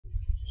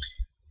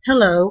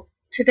Hello,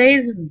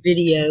 today's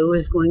video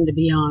is going to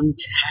be on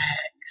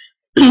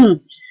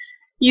tags.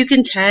 You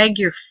can tag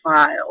your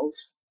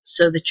files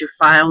so that your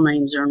file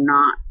names are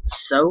not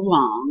so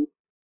long,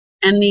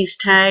 and these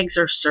tags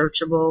are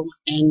searchable,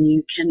 and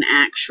you can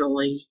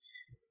actually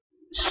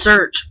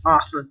search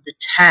off of the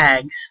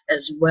tags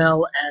as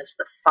well as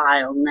the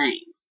file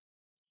name.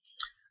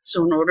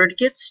 So in order to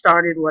get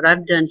started, what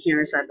I've done here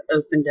is I've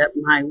opened up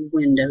my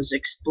Windows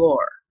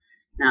Explorer.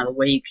 Now the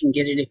way you can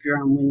get it if you're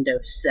on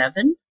Windows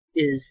 7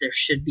 is there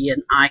should be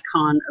an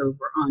icon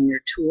over on your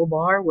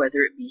toolbar, whether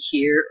it be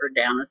here or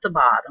down at the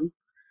bottom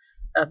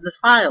of the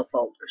file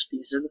folders.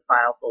 These are the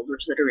file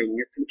folders that are in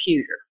your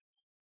computer.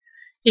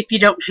 If you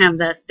don't have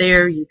that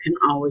there, you can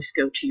always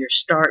go to your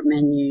Start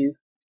menu,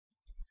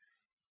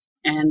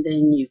 and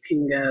then you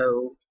can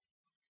go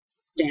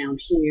down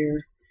here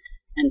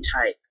and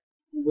type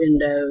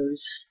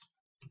Windows,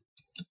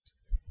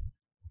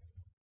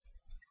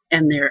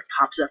 and there it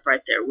pops up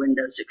right there,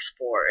 Windows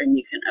Explorer, and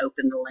you can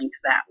open the link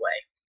that way.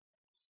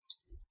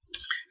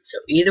 So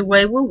either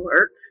way will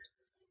work.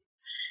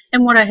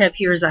 And what I have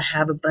here is I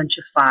have a bunch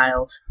of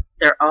files.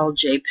 They're all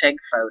JPEG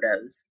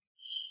photos.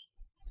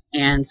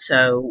 And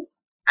so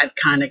I've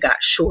kind of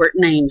got short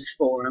names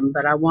for them,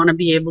 but I want to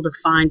be able to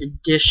find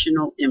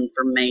additional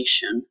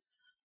information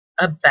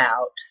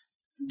about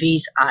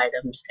these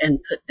items and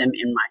put them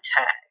in my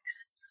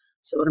tags.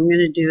 So what I'm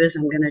going to do is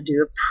I'm going to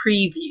do a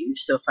preview.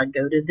 So if I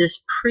go to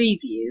this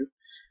preview,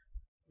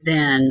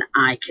 then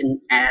I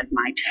can add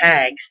my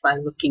tags by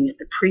looking at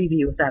the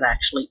preview without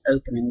actually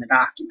opening the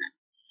document.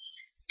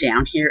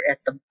 Down here at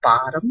the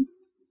bottom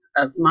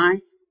of my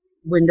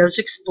Windows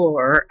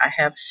Explorer, I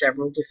have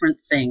several different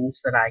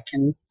things that I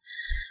can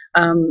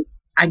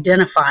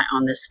identify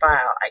on this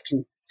file. I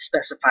can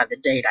specify the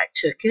date I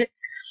took it.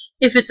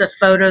 If it's a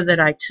photo that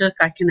I took,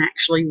 I can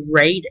actually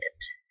rate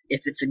it.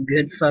 If it's a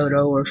good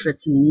photo or if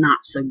it's not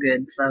so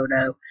good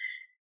photo,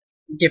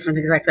 different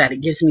things like that. It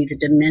gives me the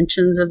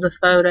dimensions of the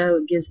photo,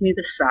 it gives me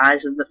the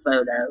size of the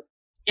photo,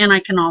 and I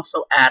can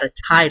also add a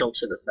title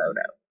to the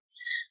photo.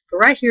 But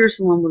right here is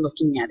the one we're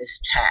looking at,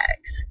 is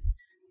tags.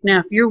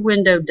 Now if your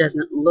window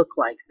doesn't look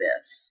like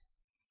this,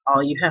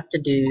 all you have to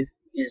do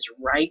is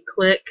right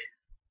click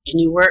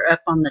anywhere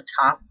up on the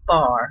top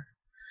bar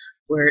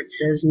where it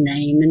says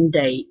name and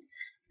date,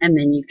 and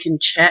then you can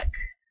check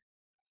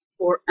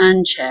or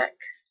uncheck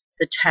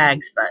the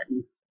tags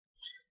button.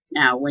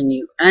 Now when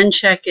you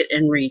uncheck it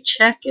and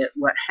recheck it,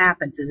 what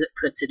happens is it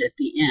puts it at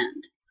the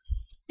end.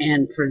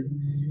 And for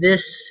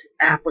this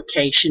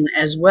application,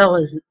 as well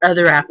as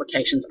other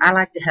applications, I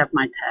like to have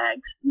my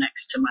tags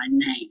next to my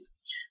name.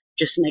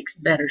 Just makes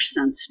better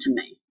sense to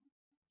me.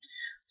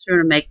 So we're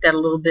going to make that a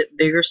little bit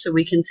bigger so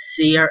we can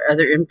see our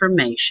other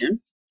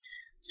information.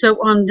 So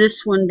on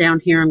this one down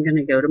here, I'm going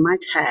to go to my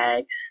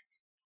tags,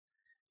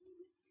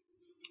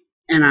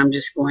 and I'm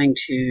just going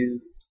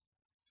to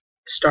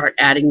start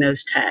adding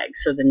those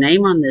tags. So the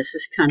name on this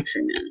is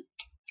Countryman.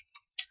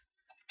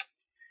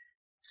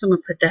 So I'm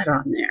going to put that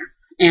on there.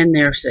 And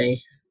there's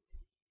a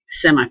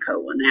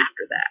semicolon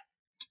after that.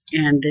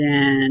 And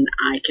then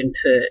I can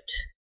put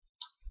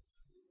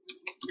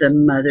the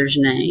mother's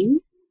name.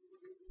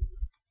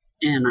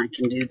 And I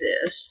can do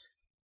this.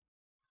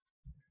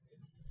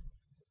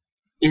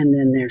 And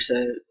then there's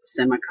a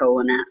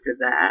semicolon after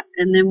that.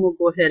 And then we'll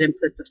go ahead and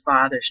put the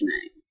father's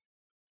name.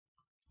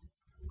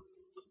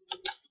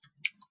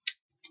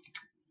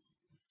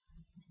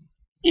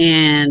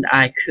 And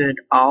I could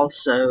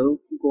also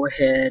go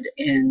ahead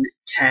and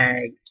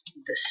tag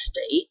the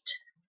state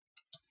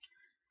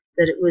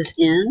that it was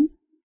in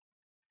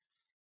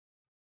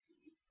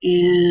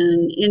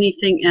and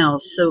anything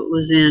else. So it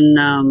was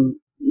in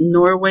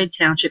Norway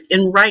Township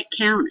in Wright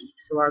County.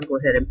 So I'll go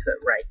ahead and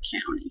put Wright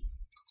County.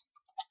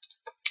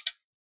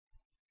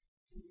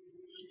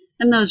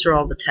 And those are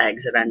all the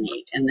tags that I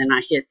need. And then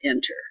I hit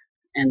enter.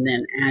 And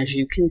then as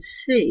you can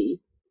see,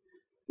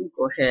 we'll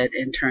go ahead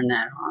and turn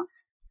that off.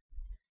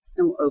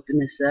 And we'll open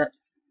this up,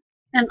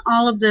 and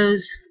all of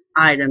those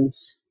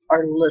items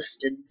are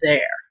listed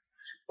there.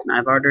 And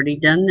I've already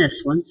done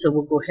this one, so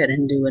we'll go ahead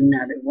and do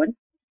another one.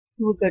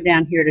 We'll go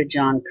down here to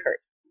John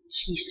Kurt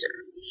Kieser,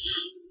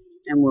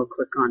 and we'll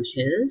click on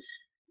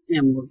his,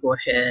 and we'll go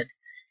ahead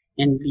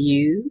and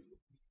view,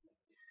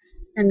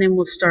 and then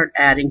we'll start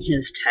adding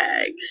his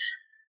tags.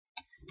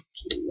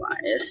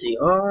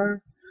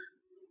 Kyeser,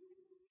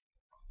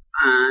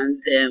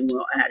 and then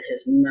we'll add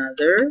his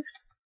mother.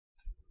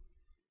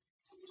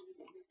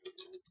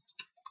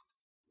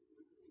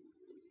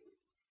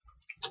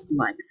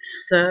 Like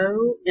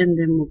so, and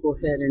then we'll go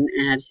ahead and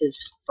add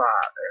his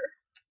father.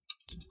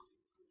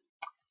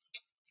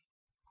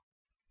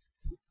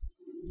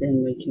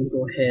 Then we can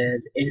go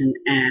ahead and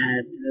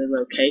add the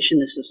location.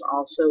 This is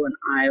also an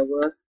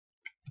Iowa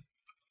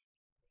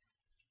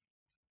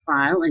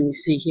file, and you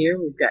see here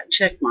we've got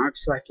check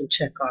marks, so I can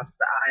check off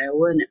the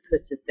Iowa, and it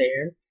puts it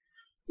there.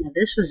 Now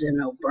this was in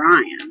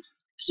O'Brien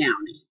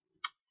County,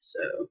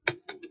 so,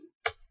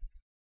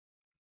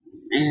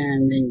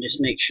 and then just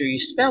make sure you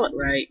spell it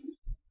right.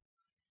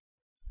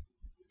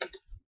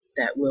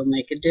 That will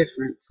make a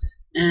difference.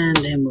 and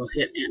then we'll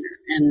hit enter,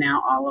 and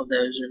now all of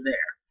those are there.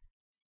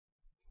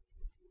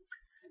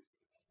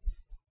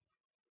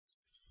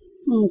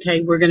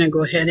 Okay, we're going to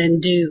go ahead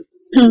and do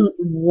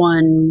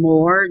one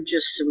more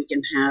just so we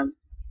can have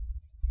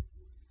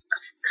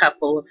a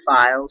couple of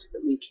files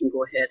that we can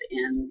go ahead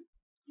and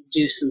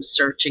do some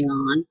searching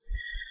on.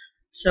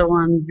 So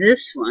on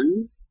this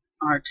one,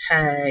 our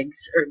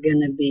tags are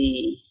going to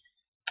be,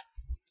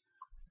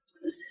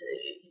 let's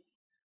see,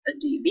 a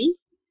DB,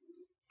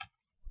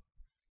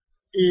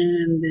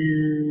 and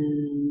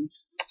then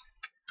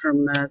her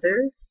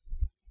mother,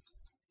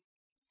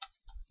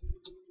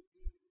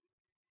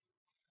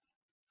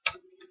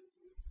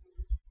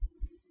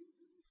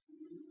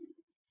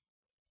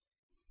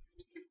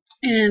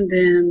 and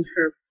then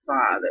her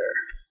father.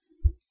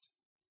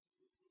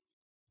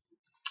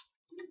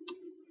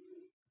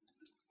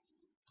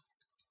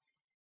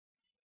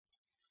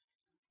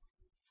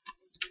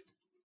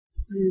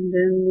 And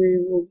then we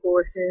will go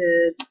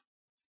ahead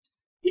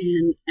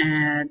and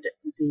add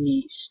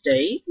the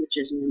state, which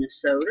is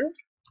Minnesota.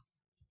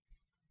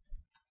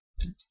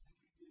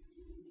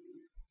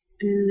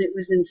 And it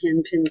was in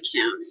Hennepin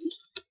County.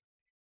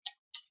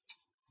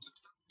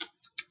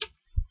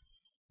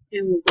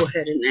 And we'll go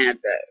ahead and add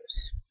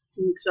those.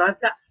 And so I've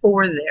got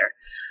 4 there.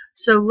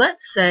 So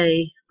let's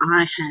say I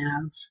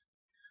have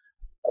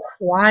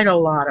quite a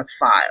lot of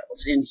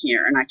files in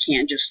here, and I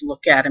can't just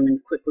look at them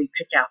and quickly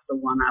pick out the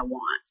one I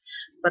want.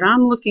 But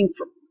I'm looking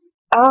for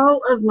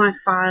all of my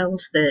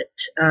files that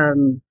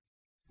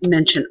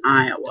mention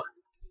Iowa.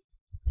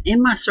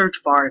 In my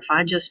search bar, if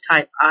I just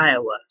type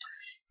Iowa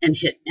and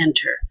hit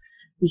enter,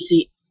 you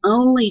see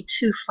only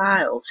 2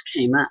 files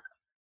came up.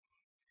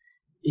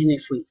 And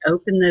if we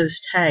open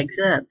those tags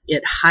up,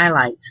 it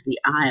highlights the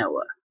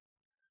Iowa.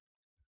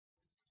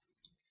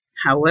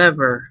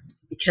 However,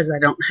 because I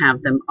don't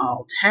have them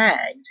all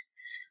tagged,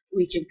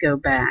 we could go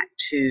back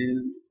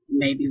to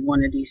maybe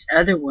one of these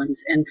other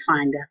ones and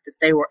find out that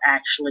they were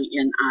actually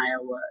in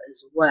Iowa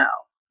as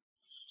well.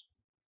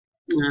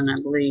 And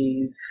I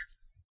believe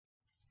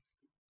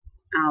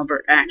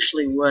Albert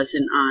actually was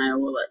in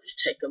Iowa.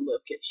 Let's take a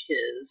look at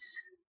his.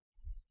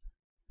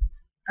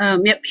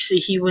 Yep, see,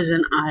 he was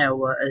in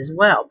Iowa as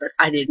well, but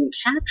I didn't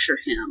capture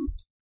him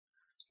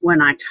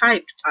when I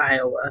typed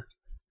Iowa.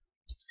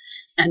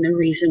 And the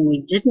reason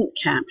we didn't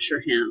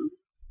capture him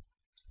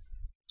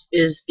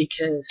is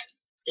because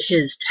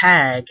his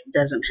tag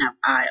doesn't have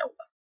Iowa.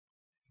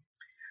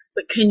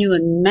 But can you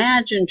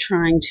imagine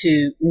trying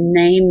to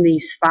name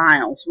these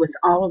files with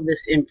all of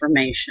this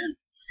information?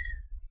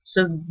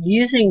 So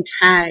using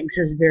tags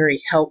is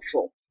very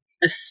helpful,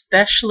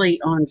 especially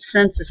on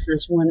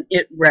censuses when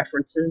it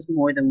references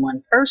more than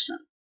one person.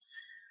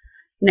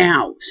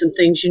 Now, some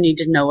things you need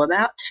to know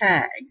about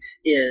tags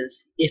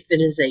is if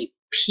it is a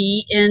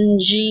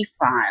PNG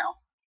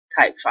file,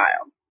 type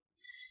file,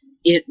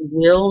 it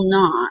will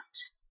not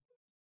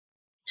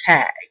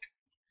tag.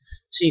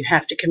 So you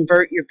have to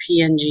convert your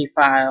PNG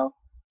file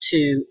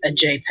to a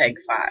JPEG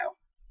file.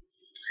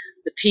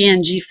 The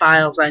PNG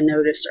files, I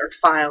notice, are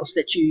files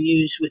that you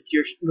use with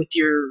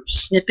your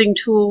snipping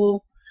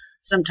tool.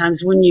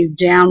 Sometimes when you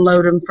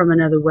download them from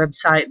another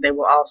website, they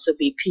will also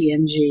be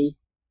PNG.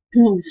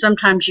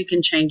 Sometimes you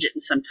can change it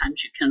and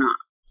sometimes you cannot.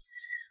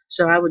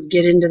 So I would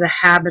get into the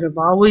habit of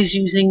always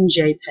using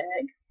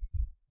JPEG.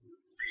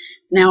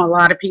 Now a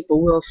lot of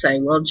people will say,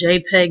 well,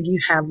 JPEG, you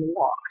have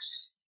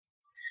loss.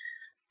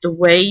 The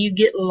way you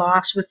get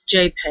loss with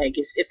JPEG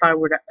is if I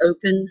were to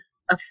open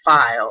a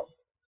file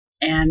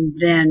and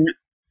then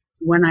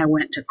when I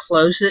went to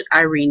close it,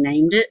 I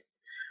renamed it,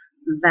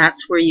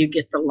 that's where you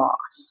get the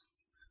loss.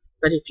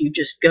 But if you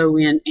just go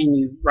in and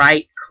you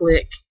right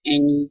click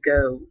and you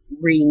go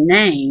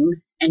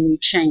rename and you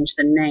change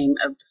the name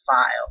of the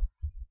file,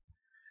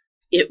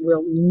 it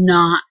will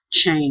not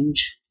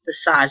change the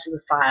size of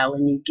the file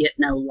and you get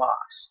no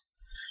loss.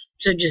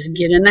 So just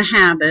get in the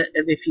habit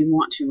of, if you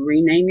want to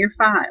rename your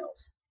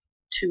files,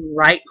 to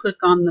right click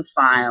on the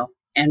file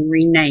and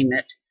rename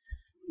it.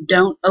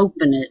 Don't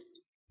open it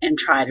and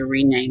try to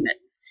rename it.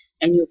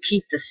 And you'll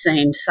keep the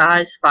same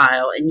size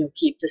file and you'll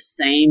keep the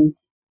same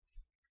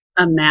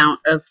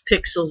amount of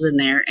pixels in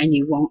there and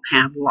you won't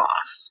have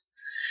loss.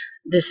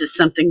 This is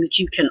something that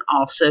you can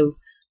also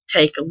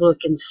take a look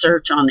and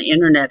search on the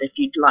internet if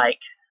you'd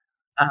like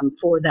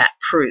for that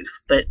proof.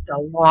 But the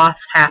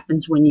loss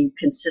happens when you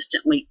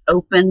consistently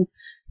open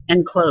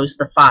and close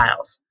the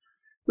files,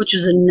 which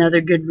is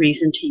another good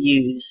reason to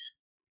use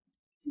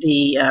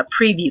the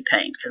preview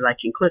pane, because I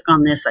can click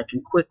on this, I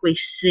can quickly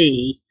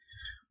see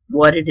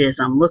what it is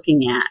I'm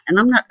looking at, and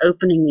I'm not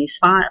opening these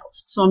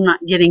files, so I'm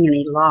not getting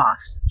any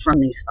loss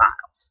from these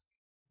files.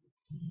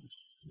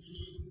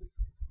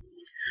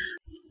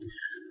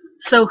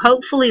 So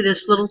hopefully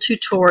this little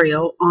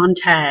tutorial on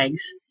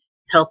tags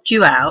helped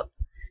you out,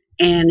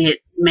 and it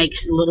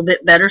makes a little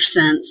bit better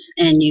sense,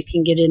 and you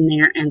can get in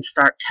there and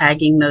start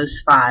tagging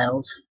those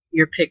files,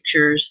 your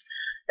pictures,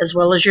 as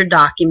well as your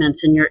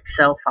documents and your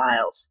Excel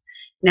files.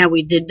 Now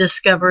we did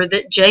discover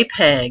that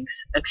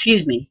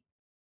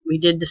we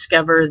did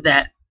discover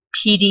that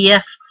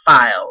PDF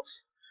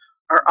files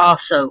are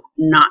also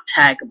not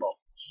taggable.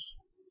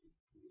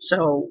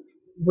 So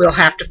we'll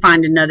have to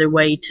find another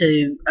way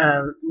to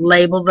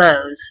label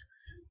those.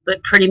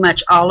 But pretty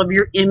much all of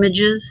your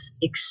images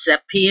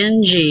except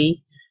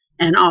PNG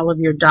and all of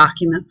your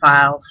document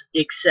files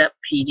except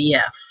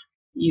PDF,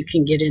 you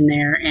can get in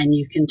there and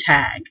you can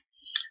tag.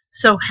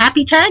 So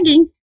happy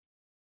tagging!